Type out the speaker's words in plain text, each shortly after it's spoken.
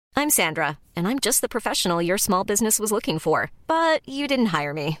I'm Sandra, and I'm just the professional your small business was looking for. But you didn't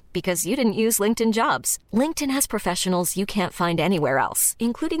hire me because you didn't use LinkedIn Jobs. LinkedIn has professionals you can't find anywhere else,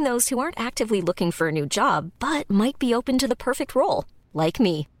 including those who aren't actively looking for a new job, but might be open to the perfect role, like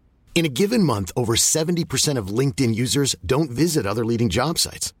me. In a given month, over 70% of LinkedIn users don't visit other leading job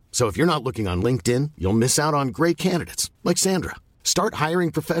sites. So if you're not looking on LinkedIn, you'll miss out on great candidates like Sandra. Start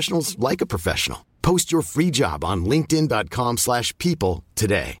hiring professionals like a professional. Post your free job on linkedin.com/people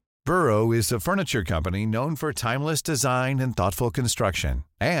today. Burrow is a furniture company known for timeless design and thoughtful construction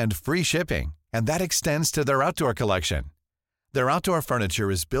and free shipping, and that extends to their outdoor collection. Their outdoor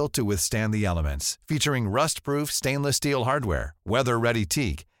furniture is built to withstand the elements, featuring rust-proof stainless steel hardware, weather-ready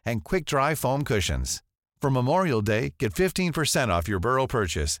teak, and quick-dry foam cushions. For Memorial Day, get 15% off your Burrow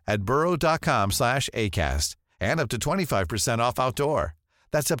purchase at burrow.com/ACAST and up to 25% off outdoor.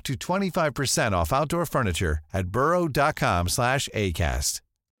 That's up to 25% off outdoor furniture at burrow.com/ACAST.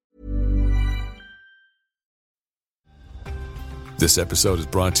 This episode is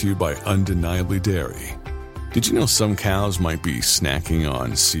brought to you by Undeniably Dairy. Did you know some cows might be snacking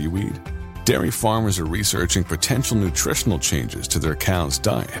on seaweed? Dairy farmers are researching potential nutritional changes to their cows'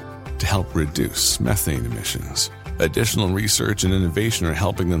 diet to help reduce methane emissions. Additional research and innovation are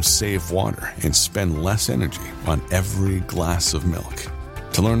helping them save water and spend less energy on every glass of milk.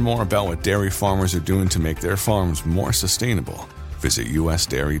 To learn more about what dairy farmers are doing to make their farms more sustainable, visit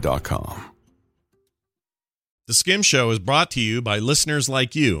usdairy.com. The Skim Show is brought to you by listeners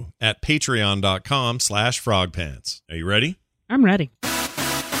like you at patreon.com/frogpants. Are you ready? I'm ready.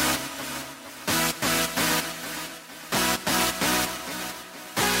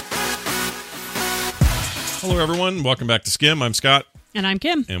 Hello, everyone. Welcome back to Skim. I'm Scott. And I'm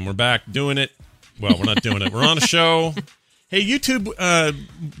Kim. And we're back doing it. Well, we're not doing it. We're on a show. Hey, YouTube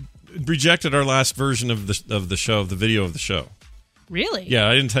rejected our last version of the show, of the video of the show. Really? Yeah,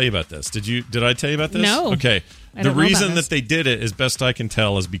 I didn't tell you about this. Did I tell you about this? No. Okay. The reason that they did it, as best I can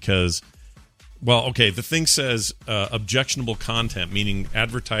tell, is because, well, okay, the thing says objectionable content, meaning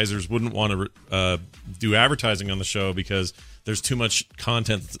advertisers wouldn't want to do advertising on the show because there's too much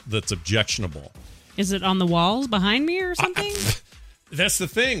content that's objectionable. Is it on the walls behind me or something? That's the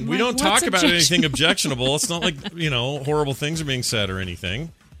thing. We don't talk about anything objectionable. It's not like, horrible things are being said or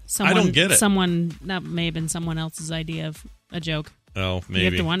anything. I don't get it. That may have been someone else's idea of a joke. Oh, maybe. You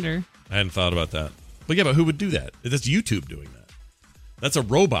have to wonder. I hadn't thought about that. But yeah, but who would do that? That's YouTube doing that. That's a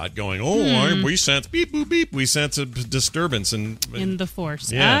robot going, we sense beep, boop, beep. We sense a disturbance in the force.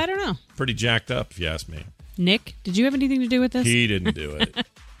 Yeah, I don't know. Pretty jacked up, if you ask me. Nick, did you have anything to do with this? He didn't do it.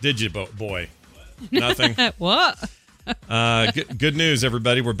 Did you, boy? Nothing. What? Good news,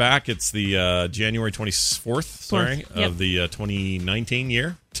 everybody. We're back. It's the January 24th, of the 2019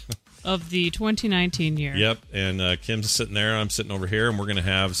 year. Of the 2019 year. Yep. And Kim's sitting there. I'm sitting over here, and we're going to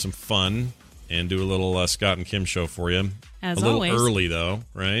have some fun and do a little Scott and Kim show for you. As always. A little early, though,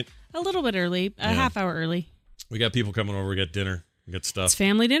 right? A little bit early. A half hour early. We got people coming over. We got dinner. We got stuff. It's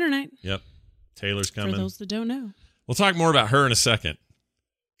family dinner night. Yep. Taylor's coming. For those that don't know. We'll talk more about her in a second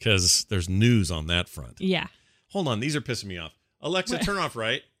because there's news on that front. Yeah. Hold on. These are pissing me off. Alexa, turn off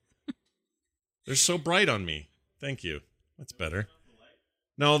right. They're so bright on me. Thank you. That's better.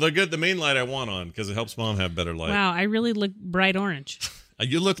 No, they're good. The main light I want on because it helps Mom have better light. Wow, I really look bright orange.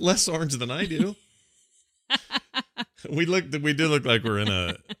 You look less orange than I do. We do look like we're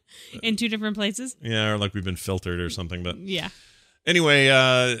in two different places. Yeah, or like we've been filtered or something. But yeah. Anyway,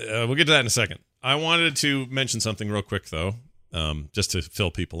 we'll get to that in a second. I wanted to mention something real quick though, just to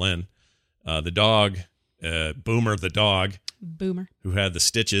fill people in. The dog, Boomer, who had the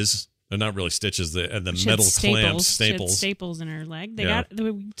stitches. Not really stitches, the metal clamps, staples. She had staples in her leg. They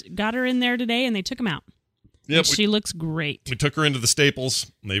got her in there today, and they took them out. Yep, she looks great. We took her into the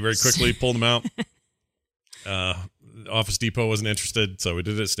Staples. And they very quickly pulled them out. Office Depot wasn't interested, so we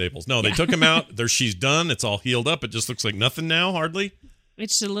did it at Staples. No, they took them out. She's done. It's all healed up. It just looks like nothing now, hardly.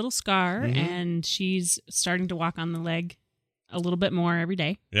 It's just a little scar, and she's starting to walk on the leg a little bit more every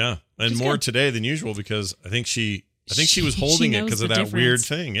day. Yeah, and more good. Today than usual because I think she was holding it because of that weird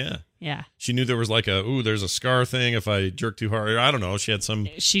thing. Yeah. Yeah. She knew there was like there's a scar thing if I jerk too hard. I don't know. She had some.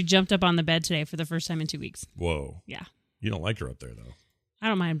 She jumped up on the bed today for the first time in 2 weeks. Whoa. Yeah. You don't like her up there, though. I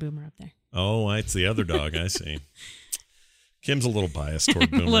don't mind Boomer up there. Oh, it's the other dog. I see. Kim's a little biased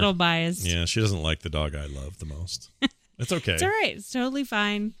toward Boomer. A little biased. Yeah, she doesn't like the dog I love the most. It's okay. It's all right. It's totally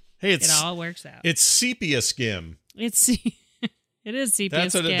fine. Hey, it all works out. It's sepia skim. It is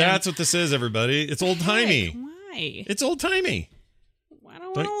sepia skim. That's what this is, everybody. It's old-timey. Why? It's old-timey. I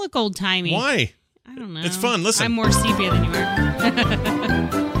don't want to look old-timey. Why? I don't know. It's fun. Listen. I'm more sepia than you are.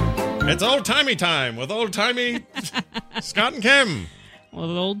 It's old-timey time with old-timey Scott and Kim. Well,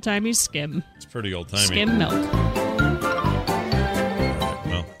 the old-timey skim. It's pretty old-timey. Skim milk.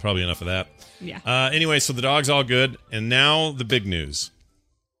 Well, probably enough of that. Yeah. Anyway, so the dog's all good. And now the big news.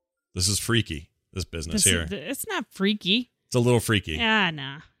 This is freaky, this business here. It's not freaky. It's a little freaky. Yeah,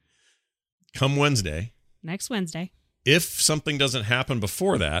 nah. Come Wednesday. Next Wednesday. If something doesn't happen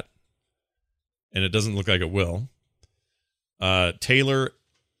before that, and it doesn't look like it will, Taylor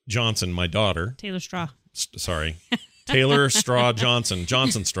Johnson, my daughter. Taylor Straw. Sorry. Taylor Straw Johnson.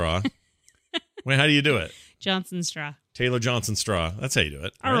 Johnson Straw. Wait, how do you do it? Johnson Straw. Taylor Johnson Straw. That's how you do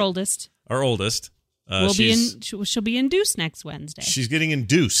it. Our right? oldest. Our oldest. She'll be induced next Wednesday. She's getting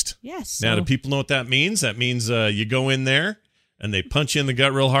induced. Yes. Now, do people know what that means? That means you go in there and they punch you in the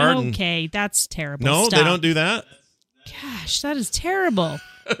gut real hard. Okay, that's terrible. No, Stop. They don't do that? Gosh, that is terrible.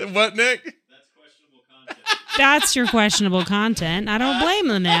 What, Nick? That's questionable content. That's your questionable content. I don't blame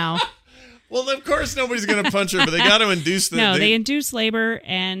them now. Well, of course nobody's going to punch her, but they got to induce the... No, they induce labor,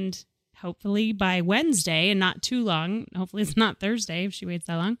 and hopefully by Wednesday, and not too long, hopefully it's not Thursday if she waits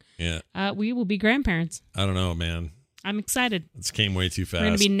that long, we will be grandparents. I don't know, man. I'm excited. This came way too fast. We're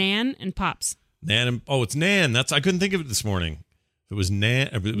going to be Nan and Pops. Nan and... Oh, it's Nan. I couldn't think of it this morning. It was Nan...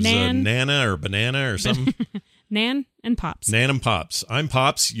 It was Nana or Banana or something. Nan and Pops. Nan and Pops. I'm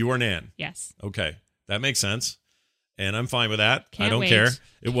Pops. You are Nan. Yes. Okay. That makes sense. And I'm fine with that. Can't I don't wait. care.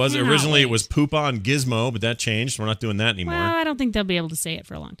 It was Cannot originally wait. It was Poop on Gizmo, but that changed. We're not doing that anymore. Well, I don't think they'll be able to say it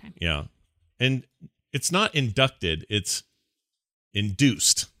for a long time. Yeah. And it's not inducted, it's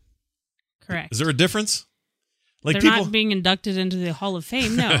induced. Correct. Is there a difference? Like They're people not being inducted into the Hall of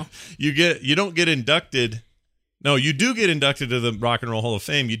Fame, no. you don't get inducted. No, you do get inducted to the Rock and Roll Hall of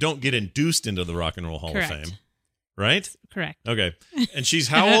Fame. You don't get induced into the Rock and Roll Hall Correct. of Fame. Right? Correct. Okay. And she's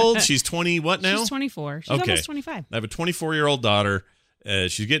how old? She's 20 what now? She's 24. She's Okay. almost 25. I have a 24-year-old daughter.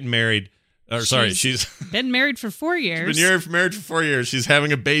 She's getting married. She's been married for 4 years. been married for 4 years. She's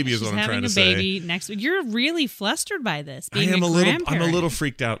having a baby is what I'm trying to say. She's having a baby next week. You're really flustered by this, I being am a I'm a grandparent. little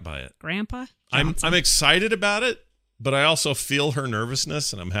freaked out by it. Grandpa I'm Johnson. excited about it, but I also feel her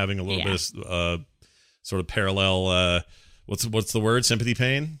nervousness, and I'm having a little bit of sort of parallel. What's the word? Sympathy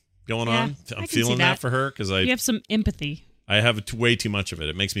pain going on. I'm feeling that for her because you have some empathy. I have way too much of it.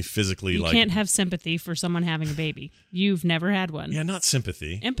 It makes me physically You can't have sympathy for someone having a baby. You've never had one. Yeah, not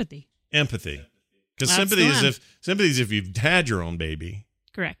sympathy. Empathy. Because sympathy is if you've had your own baby.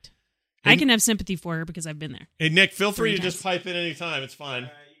 Correct. I can have sympathy for her because I've been there. Hey Nick, feel free to just pipe in anytime. It's fine.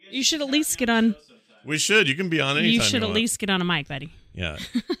 You should at least get on. We should. You can be on anytime. You should at want. least get on a mic, buddy. Yeah.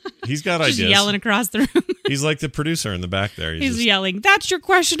 He's got Just ideas. yelling across the room. He's like the producer in the back there. He's just yelling, "That's your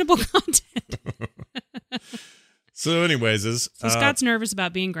questionable content." So anyways, So Scott's nervous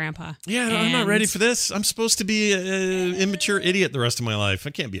about being grandpa. Yeah, I'm not ready for this. I'm supposed to be an immature idiot the rest of my life. I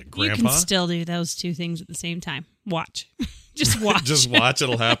can't be a grandpa. You can still do those two things at the same time. Watch. Just watch. Just watch.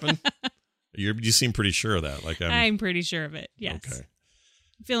 It'll happen. You seem pretty sure of that. Like I'm pretty sure of it. Yes. Okay.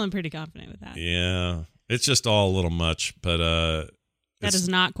 I'm feeling pretty confident with that. Yeah. It's just all a little much, but that is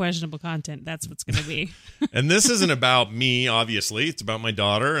not questionable content. That's what's going to be. And this isn't about me, obviously. It's about my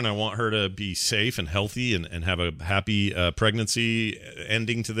daughter, and I want her to be safe and healthy and have a happy pregnancy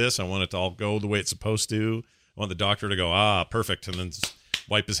ending to this. I want it to all go the way it's supposed to. I want the doctor to go, perfect, and then just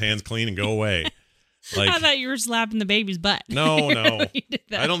wipe his hands clean and go away. Like, I thought you were slapping the baby's butt. No.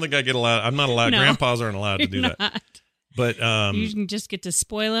 I don't think I get allowed. I'm not allowed. No, grandpas aren't allowed to do that. But you can just get to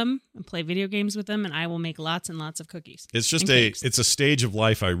spoil them and play video games with them, and I will make lots and lots of cookies. It's just cakes. it's a stage of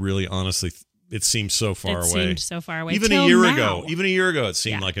life I really honestly it seems so far away. It seemed so far away. Even a year ago, it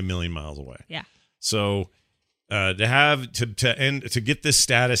seemed like a million miles away. Yeah. So to get this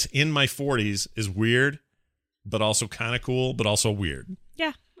status in my 40s is weird, but also kind of cool, but also weird.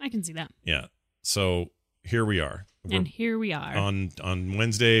 Yeah, I can see that. Yeah. So here we are. Here we are. On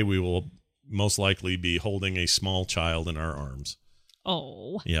Wednesday, we will most likely be holding a small child in our arms.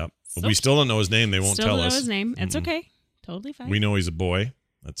 Oh. Yeah. So we still don't know his name. They won't tell us. Still don't know his name. It's okay. Totally fine. We know he's a boy.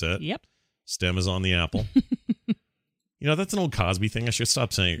 That's it. Yep. Stem is on the apple. That's an old Cosby thing. I should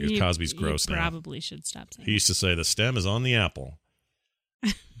stop saying it. Cosby's gross now. Probably should stop saying He used to say the stem is on the apple.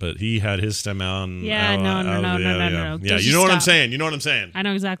 But he had his stem on. Yeah, no. Yeah, you know what I'm saying. I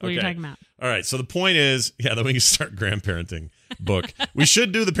know exactly what you're talking about. All right. So the point is, then we can start grandparenting book. We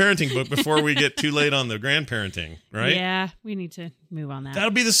should do the parenting book before we get too late on the grandparenting, right? Yeah, we need to move on that.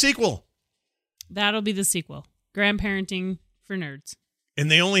 That'll be the sequel. Grandparenting for nerds. And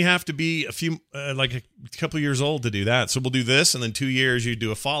they only have to be a couple years old to do that. So we'll do this, and then 2 years you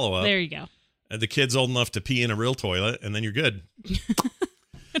do a follow-up. There you go. The kid's old enough to pee in a real toilet, and then you're good.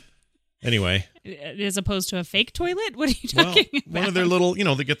 Anyway. As opposed to a fake toilet? What are you talking about? One of their little,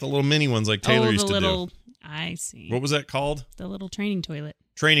 they get the little mini ones like Taylor used to do. I see. What was that called? The little training toilet.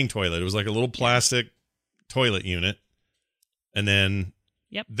 Training toilet. It was like a little plastic toilet unit. And then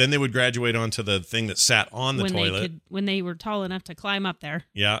then they would graduate onto the thing that sat on the toilet. When they were tall enough to climb up there.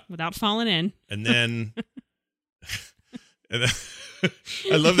 Yeah. Without falling in. And then...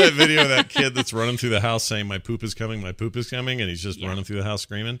 I love that video of that kid that's running through the house saying, my poop is coming, and he's just running through the house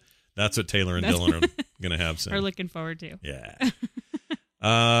screaming. That's what Taylor and Dylan are going to have soon. We're looking forward to.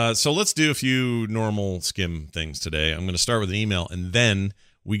 Yeah. So let's do a few normal Skim things today. I'm going to start with an email, and then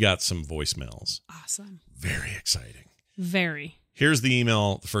we got some voicemails. Awesome. Very exciting. Very. Here's the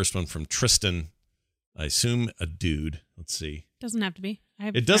email, the first one from Tristan. I assume a dude. Let's see. Doesn't have to be.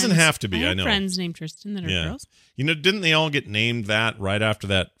 It doesn't have to be. I know. Friends named Tristan that are girls. You know, didn't they all get named that right after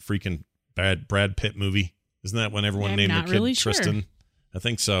that freaking Brad Pitt movie? Isn't that when everyone named their kid really Tristan? Sure. I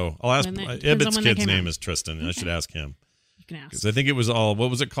think so. I'll ask. Ibbott's kid's name is Tristan. Okay. I should ask him. You can ask. Because I think it was all.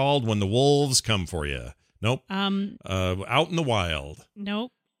 What was it called? When the wolves come for you. Nope. Out in the wild.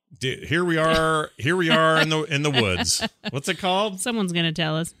 Nope. Here we are. Here we are in the woods. What's it called? Someone's gonna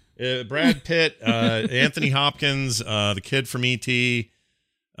tell us. Brad Pitt, Anthony Hopkins, the kid from E.T.,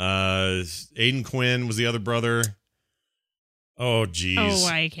 Aiden Quinn was the other brother. Oh, geez. Oh,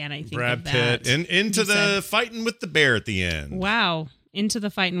 why can't I think Brad of that? Pitt. And into the fighting with the bear at the end. Wow. Into the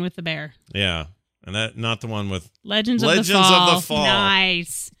fighting with the bear. Yeah. And that, not the one with Legends of the Fall.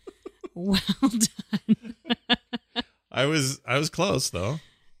 Nice. Well done. I was close, though.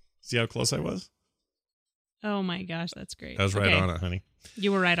 See how close I was? Oh, my gosh. That's great. I was right on it, honey.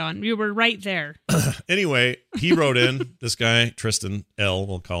 You were right on. You were right there. Anyway, he wrote in, this guy, Tristan L.,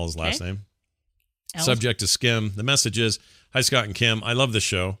 we'll call his last name. L. Subject is Skim. The message is, hi, Scott and Kim. I love this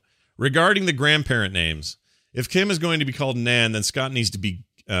show. Regarding the grandparent names, if Kim is going to be called Nan, then Scott needs to be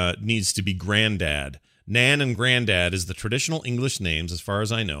Granddad. Nan and Granddad is the traditional English names as far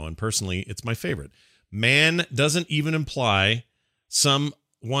as I know, and personally, it's my favorite. Man doesn't even imply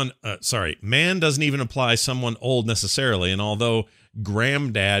man doesn't even imply someone old necessarily, and although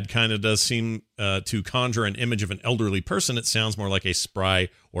Granddad kind of does seem to conjure an image of an elderly person, it sounds more like a spry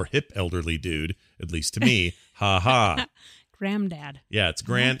or hip elderly dude, at least to me. Ha ha. Granddad. Yeah, it's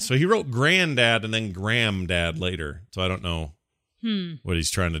grand. So he wrote Granddad and then Gramdad later. So I don't know what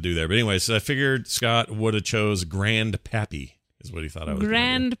he's trying to do there. But anyway, so I figured Scott would have chose Grandpappy is what he thought I was.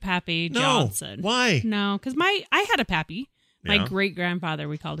 Grandpappy Johnson. No, why? No, because I had a pappy. My great-grandfather,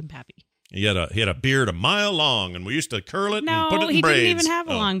 we called him Pappy. He had a beard a mile long, and we used to curl it and put it in braids. No, he didn't even have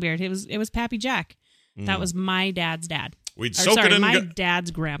a long beard. It was Pappy Jack. That was my dad's dad. My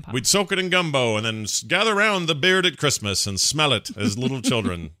dad's grandpa. We'd soak it in gumbo and then gather around the beard at Christmas and smell it as little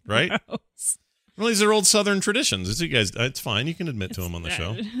children, right? Gross. Well, these are old Southern traditions. It's fine. You can admit to them on the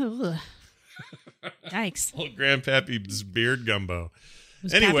show. Yikes. Old Grandpappy's beard gumbo.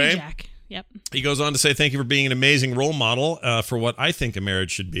 Anyway, Pappy Jack. Yep. He goes on to say, thank you for being an amazing role model for what I think a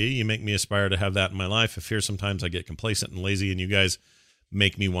marriage should be. You make me aspire to have that in my life. I fear sometimes I get complacent and lazy, and you guys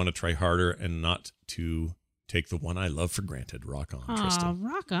make me want to try harder and not to take the one I love for granted. Rock on, Tristan.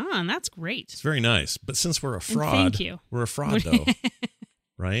 Rock on. That's great. It's very nice. But since we're a fraud, thank you. We're a fraud, though.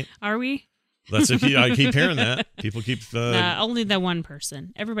 Right? Are we? I keep hearing that. People keep... only the one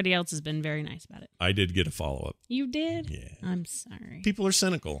person. Everybody else has been very nice about it. I did get a follow-up. You did? Yeah. I'm sorry. People are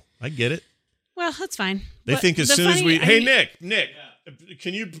cynical. I get it. Well, that's fine. They think as soon as we... Hey, Nick,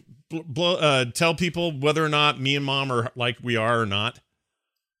 can you tell people whether or not me and Mom are like we are or not?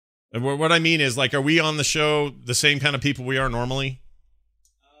 What I mean is, like, are we on the show the same kind of people we are normally?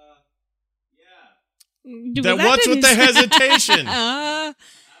 Yeah. What's with the hesitation?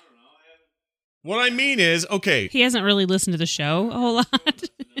 What I mean is, okay. He hasn't really listened to the show a whole lot.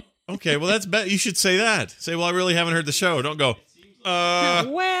 Okay, well, that's you should say that. Say, well, I really haven't heard the show. Don't go,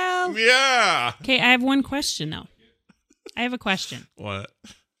 well. Yeah. Okay, I have one question, though. I have a question. What?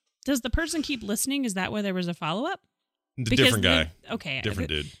 Does the person keep listening? Is that why there was a follow-up? Different guy. Okay. Different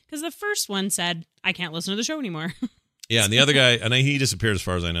dude. Because the first one said, I can't listen to the show anymore. Yeah, and the other guy, and he disappeared as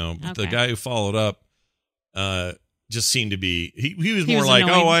far as I know. But the guy who followed up just seemed to be, he was more like,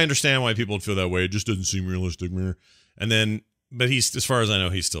 annoying. Oh, I understand why people would feel that way. It just doesn't seem realistic. And then, but he's, as far as I know,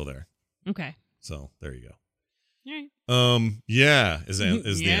 he's still there. Okay. So there you go. All right. Yeah, is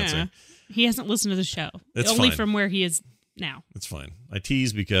the answer. He hasn't listened to the show. It's only fine. From where he is now. It's fine. I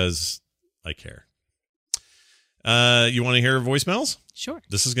tease because I care. You want to hear voicemails? Sure.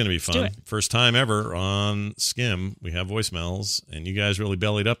 This is going to be fun. First time ever on Skim. We have voicemails, and you guys really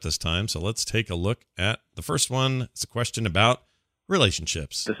bellied up this time. So let's take a look at the first one. It's a question about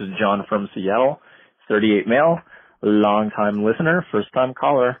relationships. This is John from Seattle, 38 male, long-time listener, first-time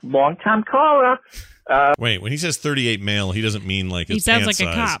caller, long-time caller. Wait, when he says 38 male, he doesn't mean like he sounds like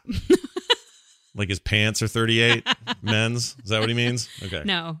a cop. Like his pants are 38 men's? Is that what he means? Okay.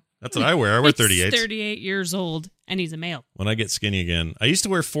 No. That's what I wear. I wear 38s. He's 38 years old, and he's a male. When I get skinny again, I used to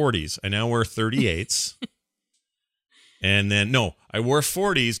wear 40s. I now wear 38s. And then, no, I wore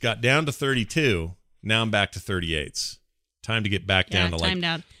 40s, got down to 32. Now I'm back to 38s. Time to get back down to like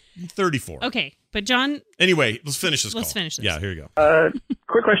down. 34. Okay, but John... Anyway, let's finish this Let's finish this. Yeah, here you go.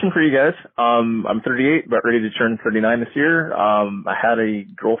 Quick question for you guys. I'm 38, but ready to turn 39 this year. I had a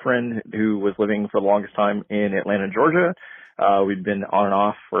girlfriend who was living for the longest time in Atlanta, Georgia. We'd been on and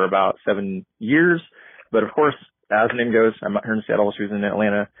off for about 7 years. But of course, as the name goes, I'm out here in Seattle. She was in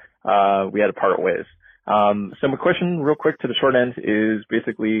Atlanta. We had to part ways. So my question real quick to the short end is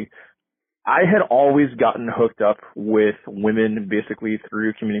basically, I had always gotten hooked up with women basically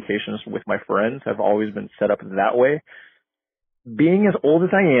through communications with my friends. I've always been set up that way. Being as old as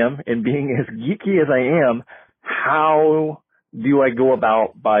I am and being as geeky as I am, how do I go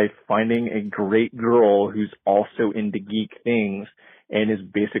about by finding a great girl who's also into geek things and is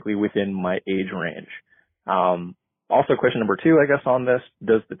basically within my age range? Also, question number 2, I guess, on this,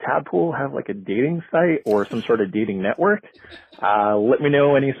 does the Tadpool have like a dating site or some sort of dating network? Let me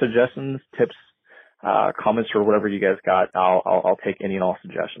know any suggestions, tips, comments, or whatever you guys got. I'll take any and all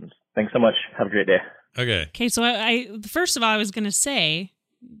suggestions. Thanks so much. Have a great day. Okay, so I first of all, I was going to say,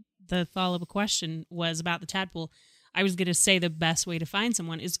 the follow-up question was about the Tadpool. I was going to say the best way to find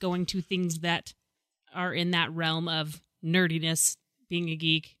someone is going to things that are in that realm of nerdiness, being a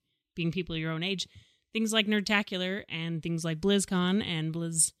geek, being people your own age. Things like Nerdtacular and things like BlizzCon and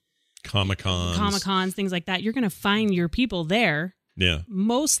Comic-Cons, things like that. You're going to find your people there. Yeah.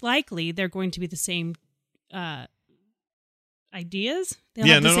 Most likely, they're going to be the same ideas. I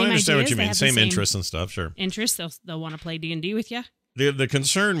understand what you mean. Same interests and stuff, sure. Interests. They'll want to play D&D with you. The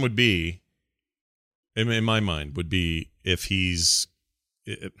concern would be, in my mind, would be if he's...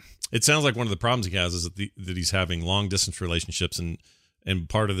 It sounds like one of the problems he has is that he's having long-distance relationships, and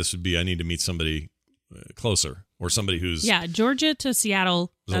part of this would be I need to meet somebody closer or somebody who's... Yeah, Georgia to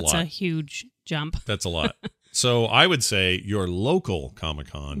Seattle, that's a huge jump. That's a lot. So I would say your local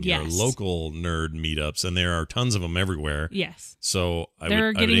Comic-Con, your local nerd meetups, and there are tons of them everywhere. Yes. So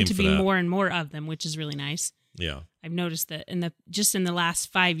they're getting to be more and more of them, which is really nice. Yeah. I've noticed that in the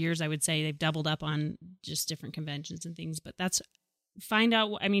last 5 years, I would say they've doubled up on just different conventions and things. But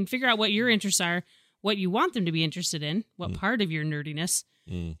figure out what your interests are, what you want them to be interested in, what part of your nerdiness,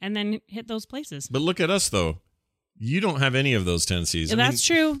 and then hit those places. But look at us, though. You don't have any of those tendencies. Yeah, that's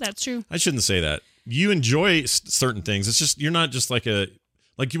true. That's true. I shouldn't say that. You enjoy certain things. It's just you're not just like you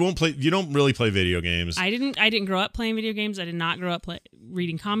won't play. You don't really play video games. I didn't grow up playing video games. I did not grow up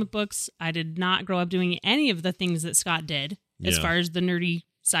reading comic books. I did not grow up doing any of the things that Scott did as far as the nerdy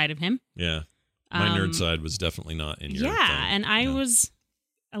side of him. Yeah, my nerd side was definitely not in your thing. And I was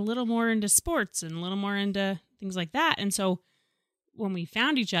a little more into sports and a little more into things like that. And so when we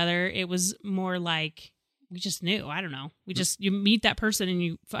found each other, it was more like we just knew. I don't know. You meet that person and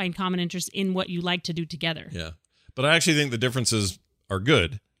you find common interest in what you like to do together. Yeah. But I actually think the differences are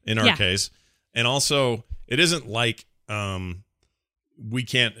good in our case. And also, it isn't like we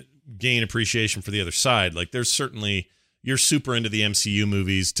can't gain appreciation for the other side. Like, there's certainly... You're super into the MCU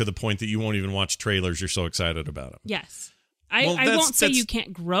movies to the point that you won't even watch trailers. You're so excited about them. Yes. I won't say you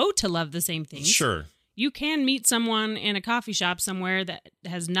can't grow to love the same things. Sure. You can meet someone in a coffee shop somewhere that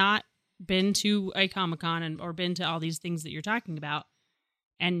has not been to a Comic-Con or been to all these things that you're talking about,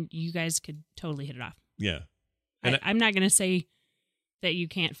 and you guys could totally hit it off. Yeah. I'm not going to say that you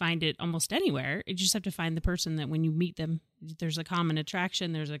can't find it almost anywhere. You just have to find the person that when you meet them, there's a common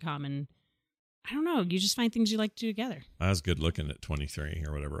attraction, there's a common... I don't know. You just find things you like to do together. I was good looking at 23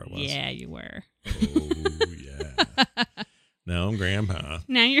 or whatever I was. Yeah, you were. Oh, yeah. Now I'm grandpa.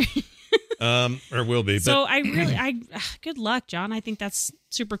 Now you're... or will be. So good luck, John. I think that's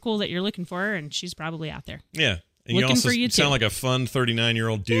super cool that you're looking for her, and she's probably out there. Yeah. And looking you also for you sound too. like a fun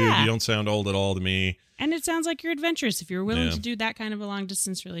 39-year-old dude. Yeah. You don't sound old at all to me. And it sounds like you're adventurous. If you're willing to do that kind of a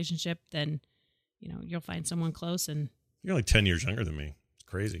long-distance relationship, then, you'll find someone close. And you're like 10 years younger than me. It's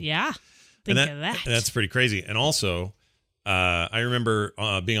crazy. Yeah. Think of that. That's pretty crazy. And also, I remember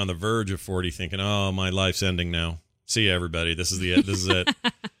being on the verge of 40 thinking, oh, my life's ending now. See you, everybody. This is it.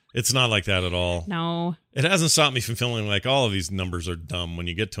 It's not like that at all. No. It hasn't stopped me from feeling like all of these numbers are dumb when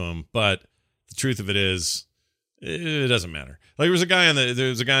you get to them. But the truth of it is, it doesn't matter. Like there was a guy on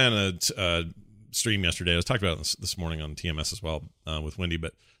a stream yesterday. I was talking about this morning on TMS as well with Wendy.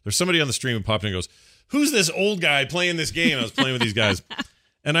 But there's somebody on the stream who popped in and goes, who's this old guy playing this game? I was playing with these guys.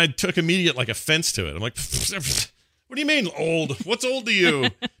 And I took immediate offense to it. I'm like, what do you mean old? What's old to you?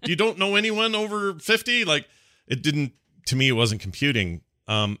 You don't know anyone over 50? Like, it didn't, to me, it wasn't computing.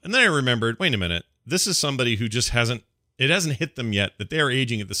 And then I remembered, wait a minute, this is somebody who just hasn't hit them yet that they're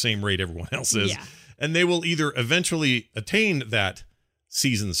aging at the same rate everyone else is. Yeah. And they will either eventually attain that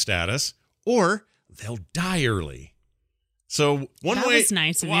season status or they'll die early. So That was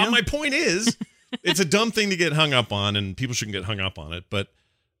nice of you. My point is, it's a dumb thing to get hung up on, and people shouldn't get hung up on it. But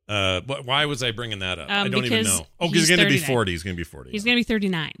why was I bringing that up? I don't even know. Oh, because he's going to be 40. He's going to be 40. He's going to be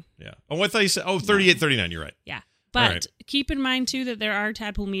 39. Yeah. Oh, I thought you said, 38, 39. You're right. Yeah. But right. keep in mind, too, that there are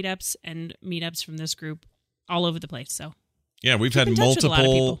tadpole meetups and meetups from this group all over the place. So yeah, we've had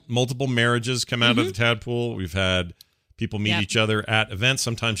multiple marriages come out of the tadpole. We've had people meet each other at events,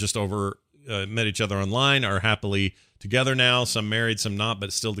 sometimes just over, met each other online, are happily together now. Some married, some not,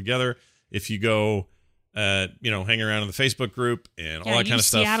 but still together. If you go, hang around in the Facebook group and all that kind of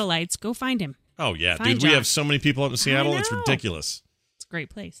stuff. Seattleites, go find him. Oh, yeah. Find Dude, John. we have so many people up in Seattle. It's ridiculous. It's a great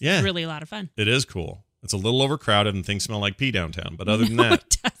place. Yeah. It's really a lot of fun. It is cool. It's a little overcrowded and things smell like pee downtown. But other than that,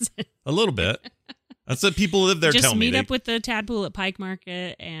 it doesn't. A little bit. That's what people live there tell me. Just meet up with the tadpole at Pike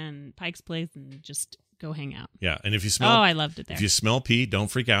Market and Pike's Place and just go hang out. Yeah. And if you smell... I loved it there. If you smell pee, don't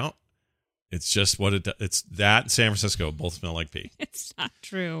freak out. It's just what it does. It's that and San Francisco both smell like pee. It's not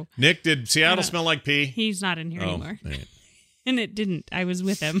true. Nick, did Seattle smell like pee? He's not in here anymore. Right. And it didn't. I was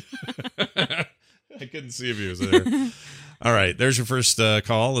with him. I couldn't see if he was there. All right. There's your first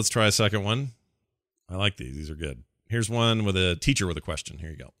call. Let's try a second one. I like these. These are good. Here's one with a teacher with a question. Here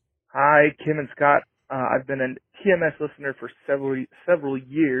you go. Hi, Kim and Scott. I've been a TMS listener for several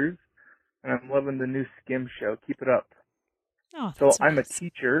years, and I'm loving the new SKIM show. Keep it up. Oh, so nice. I'm a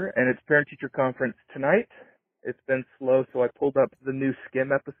teacher, and it's parent-teacher conference tonight. It's been slow, so I pulled up the new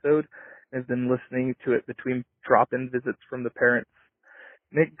SKIM episode and have been listening to it between drop-in visits from the parents.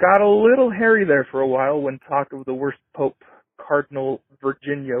 And it got a little hairy there for a while when talk of the worst Pope, Cardinal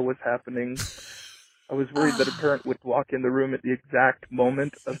Virginia, was happening. I was worried that a parent would walk in the room at the exact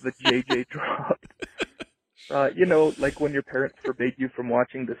moment of the JJ drop. Like when your parents forbade you from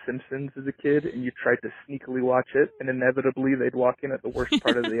watching The Simpsons as a kid and you tried to sneakily watch it, and inevitably they'd walk in at the worst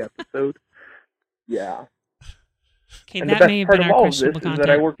part of the episode. Yeah. Okay, and that the may have best part been of our all of this questionable is content.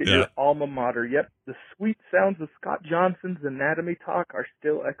 that I work at your alma mater. Yep, the sweet sounds of Scott Johnson's anatomy talk are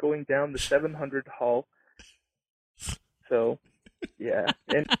still echoing down the 700 hall. So, yeah.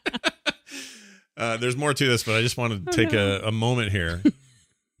 And there's more to this, but I just wanted to take a moment here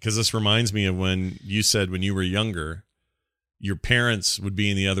because this reminds me of when you said when you were younger, your parents would be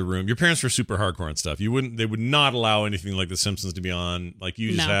in the other room. Your parents were super hardcore and stuff. They would not allow anything like The Simpsons to be on. Like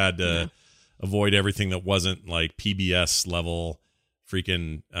you just had to avoid everything that wasn't like PBS level,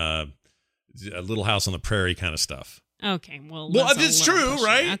 freaking a Little House on the Prairie kind of stuff. Okay, well, it's true,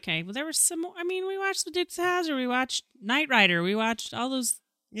 right? Okay, well, there was some. I mean, we watched The Dukes of Hazzard. We watched Knight Rider. We watched all those.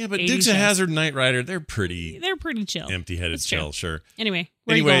 Yeah, but Dukes of Hazzard and Knight Rider, they're pretty chill. Empty-headed chill, sure. Anyway,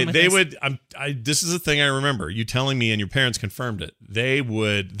 they would. This is the thing I remember. You telling me, and your parents confirmed it. They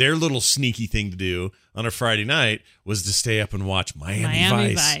would. Their little sneaky thing to do on a Friday night was to stay up and watch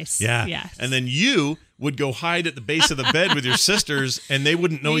Miami Vice. Yeah, yes. And then you would go hide at the base of the bed with your sisters, and they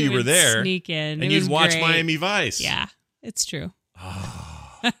wouldn't know you were there. Sneak in, and you'd watch Miami Vice. Yeah, it's true.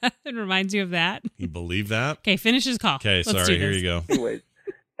 It reminds you of that. You believe that? Okay, finish his call. Okay, sorry. Here you go. Anyways,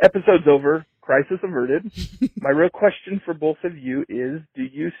 episode's over. Crisis averted. My real question for both of you is, do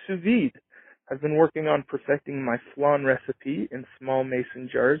you sous vide? I've been working on perfecting my flan recipe in small mason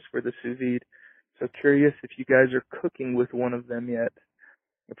jars for the sous vide. So curious if you guys are cooking with one of them yet.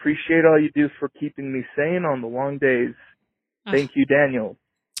 Appreciate all you do for keeping me sane on the long days. Thank you, Daniel.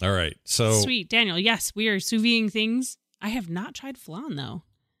 All right. So sweet, Daniel. Yes, we are sous videing things. I have not tried flan though,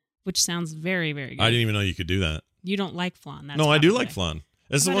 which sounds very, very good. I didn't even know you could do that. You don't like flan. No, I do like flan.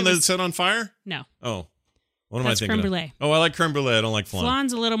 Is the one that's set on fire? No. Oh. What am I thinking creme brulee. Oh, I like creme brulee. I don't like flan.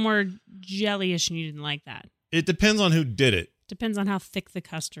 Flan's a little more jellyish and you didn't like that. It depends on who did it. Depends on how thick the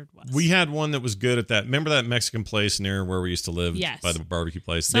custard was. We had one that was good at that. Remember that Mexican place near where we used to live? Yes. By the barbecue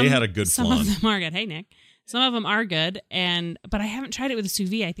place? They had a good flan. Some of them are good. Hey, Nick. Some of them are good, but I haven't tried it with a sous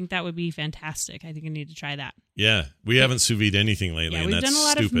vide. I think that would be fantastic. I think I need to try that. Yeah. We haven't sous vide anything lately, yeah, and that's stupid. We've done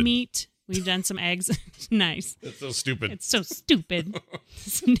a lot of meat. We've done some eggs. Nice. That's so stupid. It's so stupid.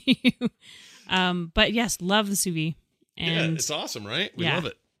 Listen to you. But yes, love the sous vide. And yeah, it's awesome, right? We love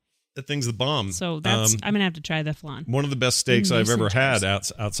it. That thing's the bomb. So that's I'm gonna have to try the flan. One of the best steaks I've ever had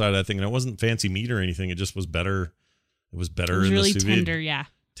outside of that thing, and it wasn't fancy meat or anything. It just was better. It was better in really the sous vide. Tender, yeah.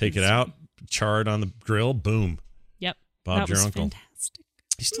 Take it out, char it on the grill, boom. Yep. Bob's your uncle. Fantastic.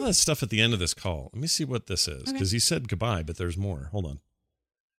 He still has stuff at the end of this call. Let me see what this is, because he said goodbye, but there's more. Hold on.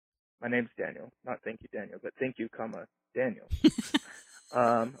 My name's Daniel. Not thank you, Daniel, but thank you, Daniel.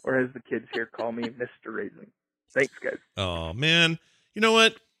 Or as the kids here call me, Mr. Raisin. Thanks, guys. Oh, man. You know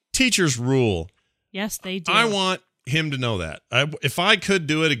what? Teachers rule. Yes, they do. I want him to know that. If I could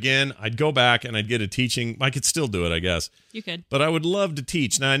do it again, I'd go back and I'd get a teaching. I could still do it, I guess. You could. But I would love to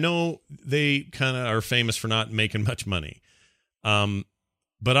teach. Now, I know they kind of are famous for not making much money.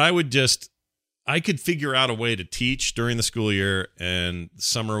 But I could figure out a way to teach during the school year, and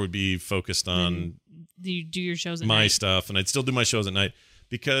summer would be focused on you do your shows at my night. stuff, and I'd still do my shows at night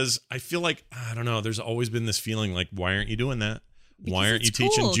because I feel like, I don't know, there's always been this feeling like, why aren't you doing that? Because why aren't you it's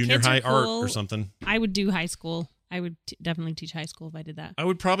teaching cool. junior Kids are high art cool. or something? I would do high school. I would definitely teach high school if I did that. I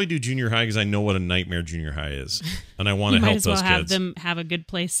would probably do junior high because I know what a nightmare junior high is, and I want to You might help as well those have kids. them have a good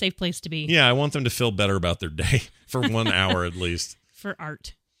place, safe place to be. Yeah, I want them to feel better about their day for 1 hour at least. For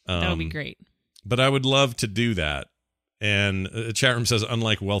art. That would be great. But I would love to do that. And the chat room says,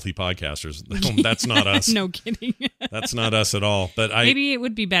 unlike wealthy podcasters, that's not us. No kidding. That's not us at all. But maybe it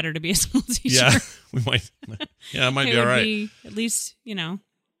would be better to be a school teacher. Yeah, we might. Yeah, it might be all right. Be, at least,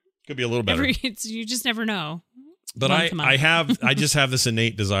 Could be a little better. You just never know. But I just have this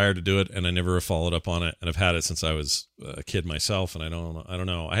innate desire to do it, and I never have followed up on it. And I've had it since I was a kid myself, and I don't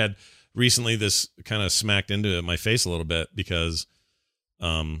know. I had recently this kind of smacked into my face a little bit because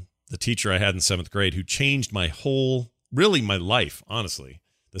the teacher I had in 7th grade who changed my life, honestly.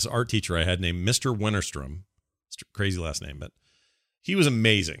 This art teacher I had named Mr. Winterstrom, crazy last name, but he was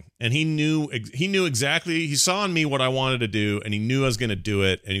amazing. And he knew exactly, he saw in me what I wanted to do, and he knew I was going to do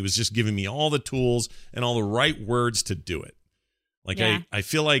it. And he was just giving me all the tools and all the right words to do it. Like, yeah. I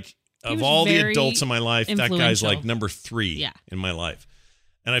feel like of all the adults in my life, that guy's like number 3 in my life.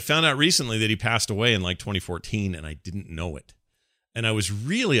 And I found out recently that he passed away in like 2014, and I didn't know it. And I was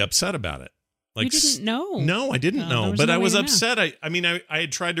really upset about it. Like, you didn't know? No, I didn't know. But I was upset. I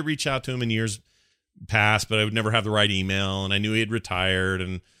had tried to reach out to him in years past, but I would never have the right email. And I knew he had retired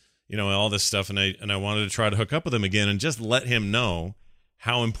and, all this stuff. And I wanted to try to hook up with him again and just let him know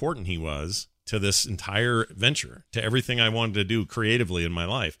how important he was to this entire venture, to everything I wanted to do creatively in my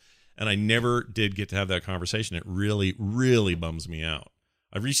life. And I never did get to have that conversation. It really, really bums me out.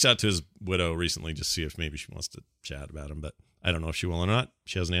 I reached out to his widow recently just to see if maybe she wants to chat about him, but I don't know if she will or not.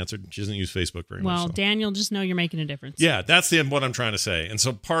 She hasn't answered. She doesn't use Facebook very much. Well, So. Daniel, just know you're making a difference. Yeah, that's what I'm trying to say. And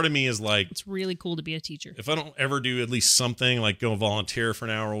so part of me is like, it's really cool to be a teacher. If I don't ever do at least something, like go volunteer for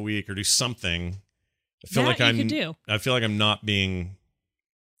an hour a week or do something, I feel like I'm not being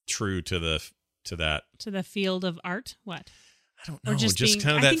true to the field of art. What? I don't know. Just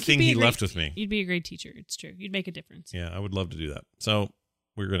kind of that thing he left with me. You'd be a great teacher. It's true. You'd make a difference. Yeah, I would love to do that. So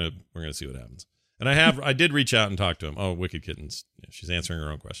we're gonna see what happens. And I did reach out and talk to him. Oh, Wicked Kittens. Yeah, she's answering her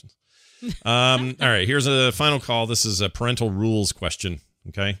own questions. All right, here's a final call. This is a parental rules question.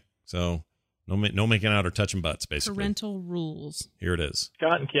 Okay, so no making out or touching butts, basically. Parental rules. Here it is.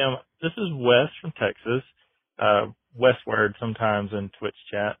 Scott and Kim, this is Wes from Texas. Westward sometimes in Twitch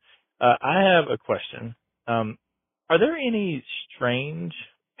chat. I have a question. Are there any strange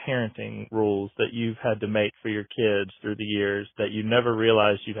parenting rules that you've had to make for your kids through the years that you never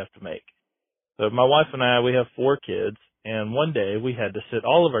realized you'd have to make? So my wife and I, we have 4 kids, and one day we had to sit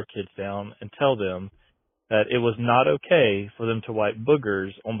all of our kids down and tell them that it was not okay for them to wipe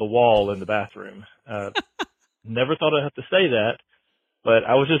boogers on the wall in the bathroom. Never thought I'd have to say that, but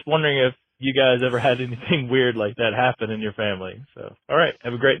I was just wondering if you guys ever had anything weird like that happen in your family. So, all right,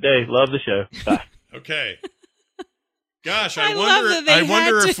 have a great day. Love the show. Bye. Okay. Gosh, I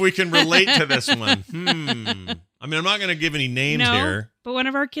wonder if we can relate to this one. I mean, I'm not going to give any names here. But one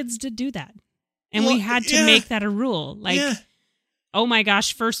of our kids did do that. And we had to make that a rule. Like, oh my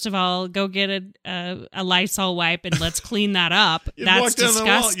gosh, first of all, go get a Lysol wipe and let's clean that up. That's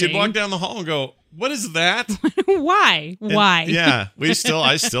disgusting. You'd walk down the hall and go, what is that? Why? Why? Yeah, I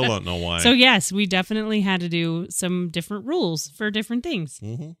still don't know why. So yes, we definitely had to do some different rules for different things.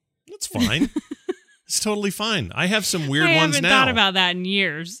 Mm-hmm. That's fine. It's totally fine. I have some weird ones now. I haven't thought about that in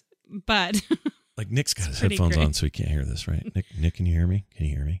years, but like Nick's got his headphones on, so he can't hear this, right? Nick, can you hear me? Can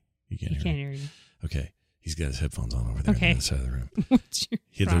you hear me? You can't hear me. Okay, he's got his headphones on over there on the other side of the room. What's your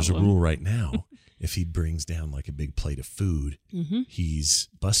problem? There's a rule right now. If he brings down like a big plate of food, he's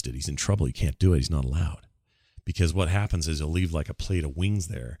busted. He's in trouble. He can't do it. He's not allowed. Because what happens is he'll leave like a plate of wings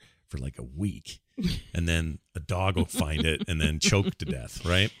there for like a week, and then a dog will find it and then choke to death,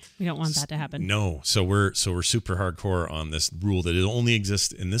 right? We don't want that to happen. No. So we're super hardcore on this rule that it only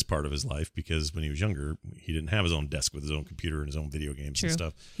exists in this part of his life because when he was younger, he didn't have his own desk with his own computer and his own video games and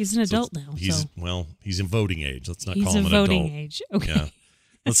stuff. He's an adult now. He's in voting age. Let's not call him an adult. He's in voting age. Okay. Yeah.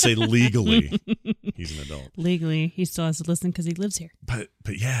 Let's say legally he's an adult. Legally, he still has to listen because he lives here. But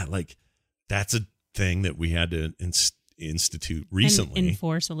yeah, like that's a thing that we had to institute recently. And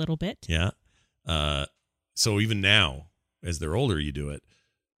enforce a little bit. Yeah. So even now, as they're older, you do it.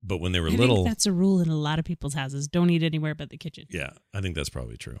 But when they were I little, think that's a rule in a lot of people's houses. Don't eat anywhere but the kitchen. yeah, I think that's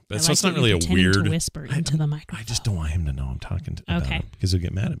probably true. But I so like it's not that really you're a pretending weird to whisper into the microphone. I just don't want him to know I'm talking about Okay. him because he'll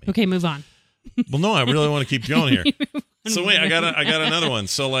get mad at me. Okay, move on. Well, no, I really want to keep going here. So wait, I got another one.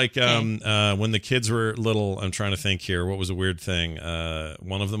 So like when the kids were little, I'm trying to think here. What was a weird thing?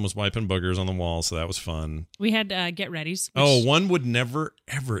 One of them was wiping boogers on the wall, so that was fun. We had get readies. Oh, one would never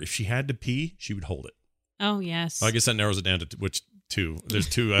ever, if she had to pee, she would hold it. Oh yes. Well, I guess that narrows it down to which two. There's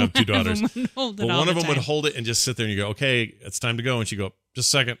two. I have two daughters. But one of them would hold it and just sit there, and you go, "Okay, it's time to go," and she'd go, "Just a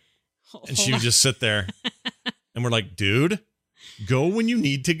second," and she would just sit there, and we're like, "Dude, go when you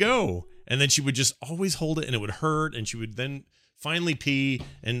need to go." And then she would just always hold it, and it would hurt, and she would then finally pee,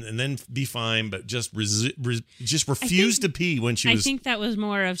 and then be fine, but just refuse to pee when she was. I think that was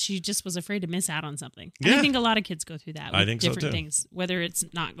more of she just was afraid to miss out on something. Yeah. And I think a lot of kids go through that. With I think so, different too. things, whether it's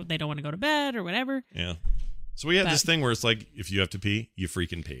not they don't want to go to bed or whatever. Yeah. So we had this thing where it's like, if you have to pee, you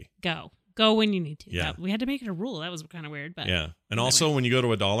freaking pee. Go when you need to. Yeah. We had to make it a rule. That was kind of weird, but yeah. And also, when you go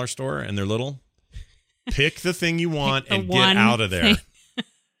to a dollar store and they're little, pick the thing you want the and get one out of there. thing.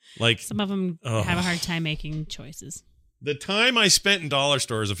 Like some of them have a hard time making choices. The time I spent in dollar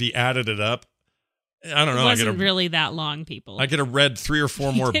stores, if he added it up, I don't know. It wasn't really that long, people. I could have read 3 or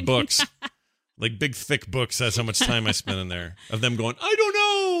 4 more books, like big, thick books. That's how much time I spent in there of them going, I don't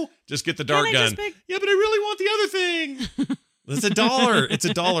know. Just get the dart gun. Yeah, but I really want the other thing. It's $1. It's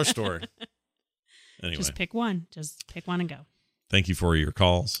a dollar store. Anyway. Just pick one. And go. Thank you for your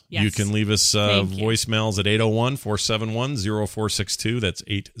calls. Yes. You can leave us voicemails at 801-471-0462. That's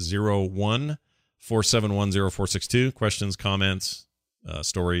 801-471-0462. Questions, comments,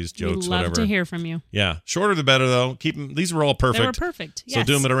 stories, jokes, We'd love whatever. to hear from you. Yeah. Shorter the better, though. Keep them. These were all perfect. They were perfect. Yes. So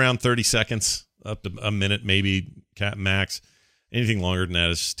do them at around 30 seconds, up to a minute, maybe, cap max. Anything longer than that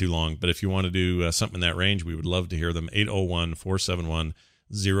is too long. But if you want to do something in that range, we would love to hear them.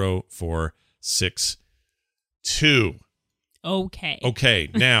 801-471-0462. Okay.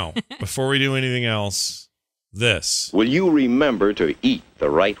 Now, before we do anything else, this. Will you remember to eat the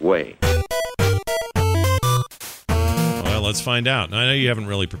right way? Well, let's find out. I know you haven't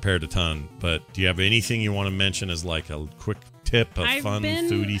really prepared a ton, but do you have anything you want to mention as like a quick tip, fun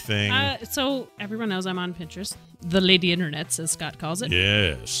foodie thing? So everyone knows I'm on Pinterest, the lady internets, as Scott calls it.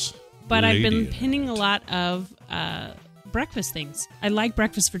 Yes. But I've been pinning a lot of breakfast things. I like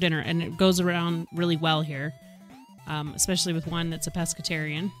breakfast for dinner, and it goes around really well here. Especially with one that's a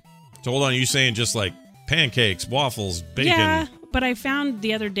pescatarian. So hold on, you saying just like pancakes, waffles, bacon? Yeah, but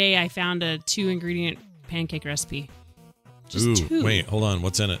the other day I found a 2-ingredient pancake recipe. Just 2. Wait, hold on,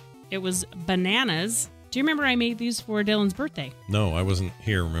 what's in it? It was bananas. Do you remember I made these for Dylan's birthday? No, I wasn't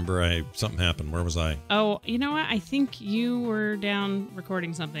here. Remember, something happened. Where was I? Oh, you know what? I think you were down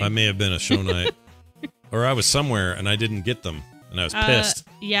recording something. I may have been a show night. Or I was somewhere and I didn't get them. And I was pissed.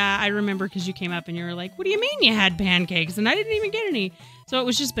 Yeah, I remember because you came up and you were like, what do you mean you had pancakes? And I didn't even get any. So it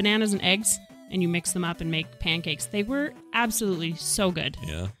was just bananas and eggs, and you mix them up and make pancakes. They were absolutely so good.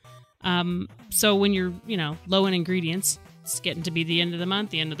 Yeah. So when you're, low in ingredients, it's getting to be the end of the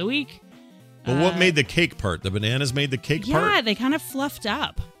month, the end of the week. But what made the cake part? The bananas made the cake part? Yeah, they kind of fluffed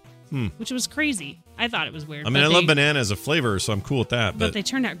up, which was crazy. I thought it was weird. I mean, I love banana as a flavor, so I'm cool with that. But they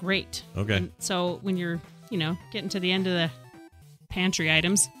turned out great. Okay. And so when you're, getting to the end of the pantry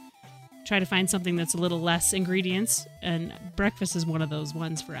items, try to find something that's a little less ingredients, and breakfast is one of those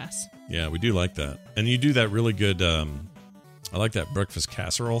ones for us. Yeah, we do like that. And you do that really good, I like that breakfast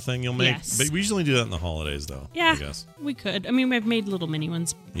casserole thing you'll make. Yes. But we usually do that in the holidays, though. Yeah, I guess. we could. I mean, I've made little mini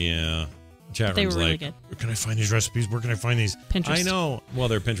ones. Yeah. Chat they room's were really like, good. Where can I find these recipes? Where can I find these? Pinterest. I know. Well,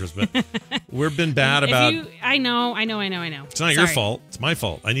 they're Pinterest, but we've been bad about... I know. It's not your fault. It's my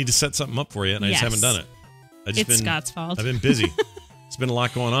fault. I need to set something up for you, and I just haven't done it. It's Scott's fault. I've been busy. It's been a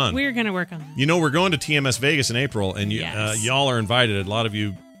lot going on. We're going to work on that. We're going to TMS Vegas in April, and y'all are invited. A lot of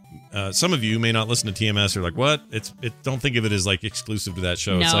you, some of you may not listen to TMS. You're like, what? Don't think of it as like exclusive to that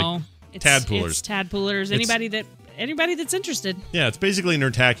show. No, it's like tadpoolers. It's tadpoolers. Anybody that's interested. Yeah, it's basically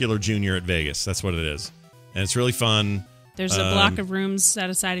Nerdtacular Junior at Vegas. That's what it is. And it's really fun. There's a block of rooms set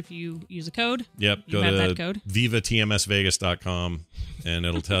aside if you use a code. Yep. Go to that code. vivatmsvegas.com, and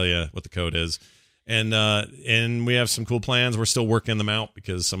it'll tell you what the code is. And we have some cool plans. We're still working them out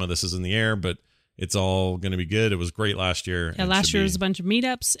because some of this is in the air, but it's all going to be good. It was great last year. Yeah, last year was a bunch of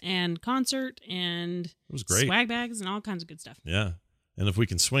meetups and concert and it was great. Swag bags and all kinds of good stuff. Yeah. And if we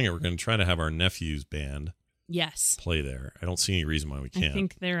can swing it, we're going to try to have our nephew's band play there. I don't see any reason why we can't. I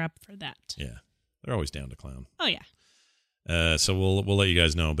think they're up for that. Yeah. They're always down to clown. Oh, yeah. So we'll let you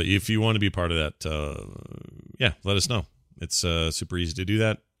guys know. But if you want to be part of that, let us know. It's super easy to do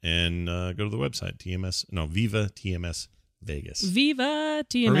that. And go to the website, vivatmsvegas.com. Vegas. Viva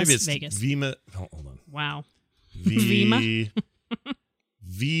TMS or maybe it's Vegas. Vima. Oh, hold on. Wow.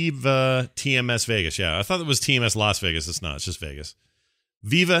 Viva TMS Vegas. Yeah, I thought it was TMS Las Vegas. It's not. It's just Vegas.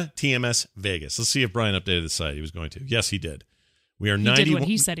 Viva TMS Vegas. Let's see if Brian updated the site. He was going to. Yes, he did. We are 91. Did what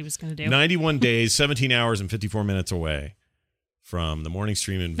he said he was going to do. 91 days, 17 hours, and 54 minutes away from the morning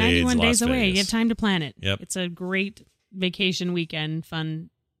stream in Vegas. 91 days away. You have time to plan it. Yep. It's a great vacation weekend,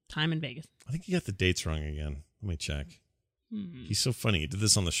 fun time in Vegas. I think you got the dates wrong again. Let me check. He's so funny. He did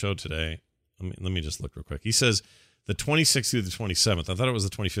this on the show today. Let me just look real quick. He says the 26th through the 27th. I thought it was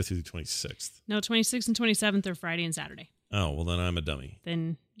the 25th through the 26th. No, 26th and 27th are Friday and Saturday. Oh, well, then I'm a dummy.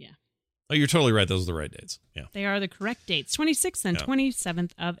 Then, yeah. Oh, you're totally right. Those are the right dates. Yeah. They are the correct dates. 26th and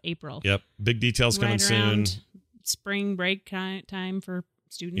 27th of April. Yep. Big details coming soon. Spring break time for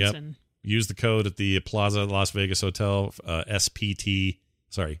students. Yep. And use the code at the Plaza Las Vegas Hotel,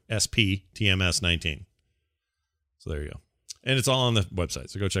 SPTMS19. So there you go. And it's all on the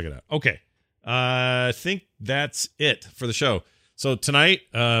website, so go check it out. Okay. I think that's it for the show. So tonight,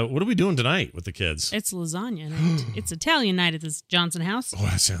 what are we doing tonight with the kids? It's lasagna night. It's Italian night at this Johnson house. Oh,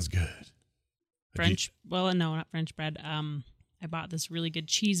 that sounds good. French, well, no, not French bread. I bought this really good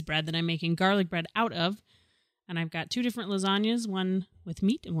cheese bread that I'm making garlic bread out of. And I've got 2 different lasagnas, one with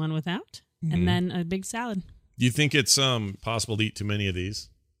meat and one without. And then a big salad. Do you think it's possible to eat too many of these? Do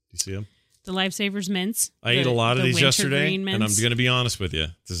you see them? The Lifesavers mints. I ate a lot of these yesterday, and I'm going to be honest with you.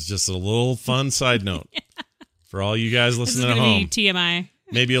 This is just a little fun side note for all you guys listening at home. This is going to be TMI.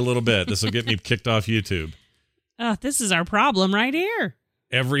 Maybe a little bit. This will get me kicked off YouTube. This is our problem right here.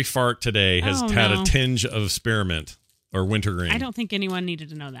 Every fart today has had a tinge of spearmint or wintergreen. I don't think anyone needed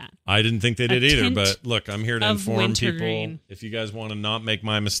to know that. I didn't think they did either, but look, I'm here to inform people. If you guys want to not make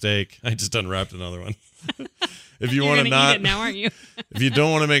my mistake, I just unwrapped another one. If you want to not eat it now, aren't you? If you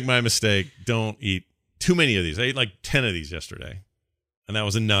don't want to make my mistake, don't eat too many of these. I ate like 10 of these yesterday, and that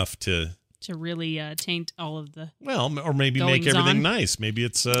was enough to really taint all of the or maybe make everything nice. Maybe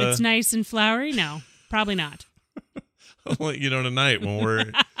it's nice and flowery. No, probably not. I'll let you know tonight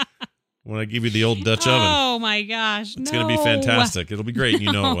when I give you the old Dutch oven. Oh my gosh, it's going to be fantastic. It'll be great.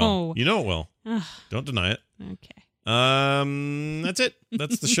 You know it will. You know it will. Don't deny it. Okay. That's it.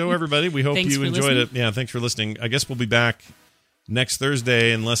 That's the show, everybody. We hope you enjoyed it. Yeah, thanks for listening. I guess we'll be back next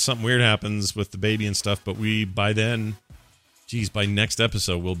Thursday unless something weird happens with the baby and stuff. But by next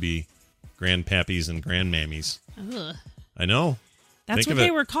episode, we'll be grandpappies and grandmammies. Ugh. I know. That's what they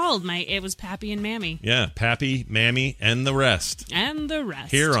were called. It was Pappy and Mammy. Yeah, Pappy, Mammy, and the rest.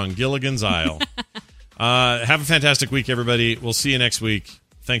 Here on Gilligan's Isle. Have a fantastic week, everybody. We'll see you next week.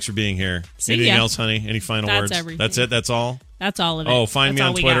 Thanks for being here. Anything else, honey? Any final words? Everything. That's it? That's all? That's all of it. Oh, find me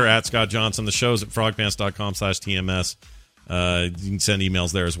on Twitter at Scott Johnson. The show's at frogpants.com/TMS. You can send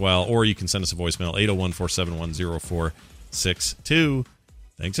emails there as well, or you can send us a voicemail, 801-471-0462.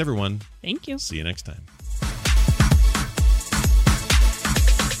 Thanks, everyone. Thank you. See you next time.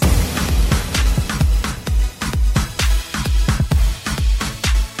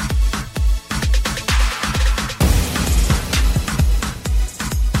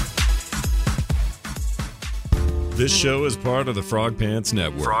 This show is part of the Frog Pants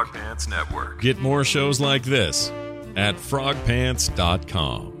Network. Frog Pants Network. Get more shows like this at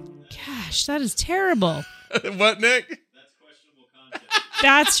frogpants.com. Gosh, that is terrible. What, Nick? That's questionable content.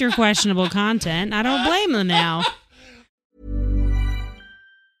 That's your questionable content. I don't blame them now.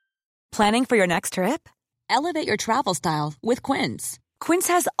 Planning for your next trip? Elevate your travel style with Quince. Quince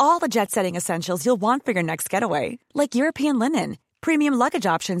has all the jet-setting essentials you'll want for your next getaway, like European linen, premium luggage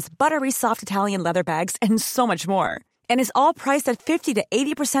options, buttery soft Italian leather bags, and so much more. And is all priced at 50 to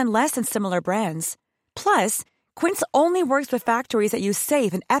 80% less than similar brands. Plus, Quince only works with factories that use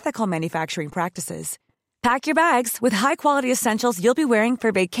safe and ethical manufacturing practices. Pack your bags with high-quality essentials you'll be wearing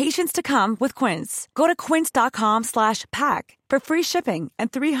for vacations to come with Quince. Go to quince.com/pack for free shipping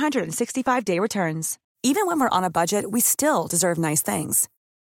and 365-day returns. Even when we're on a budget, we still deserve nice things.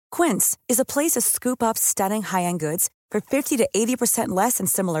 Quince is a place to scoop up stunning high-end goods for 50 to 80% less than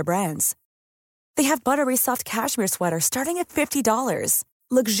similar brands. They have buttery soft cashmere sweaters starting at $50,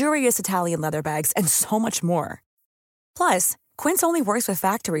 luxurious Italian leather bags, and so much more. Plus, Quince only works with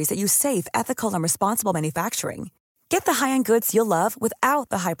factories that use safe, ethical, and responsible manufacturing. Get the high-end goods you'll love without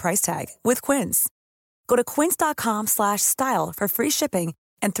the high price tag with Quince. Go to quince.com/style for free shipping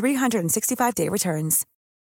and 365-day returns.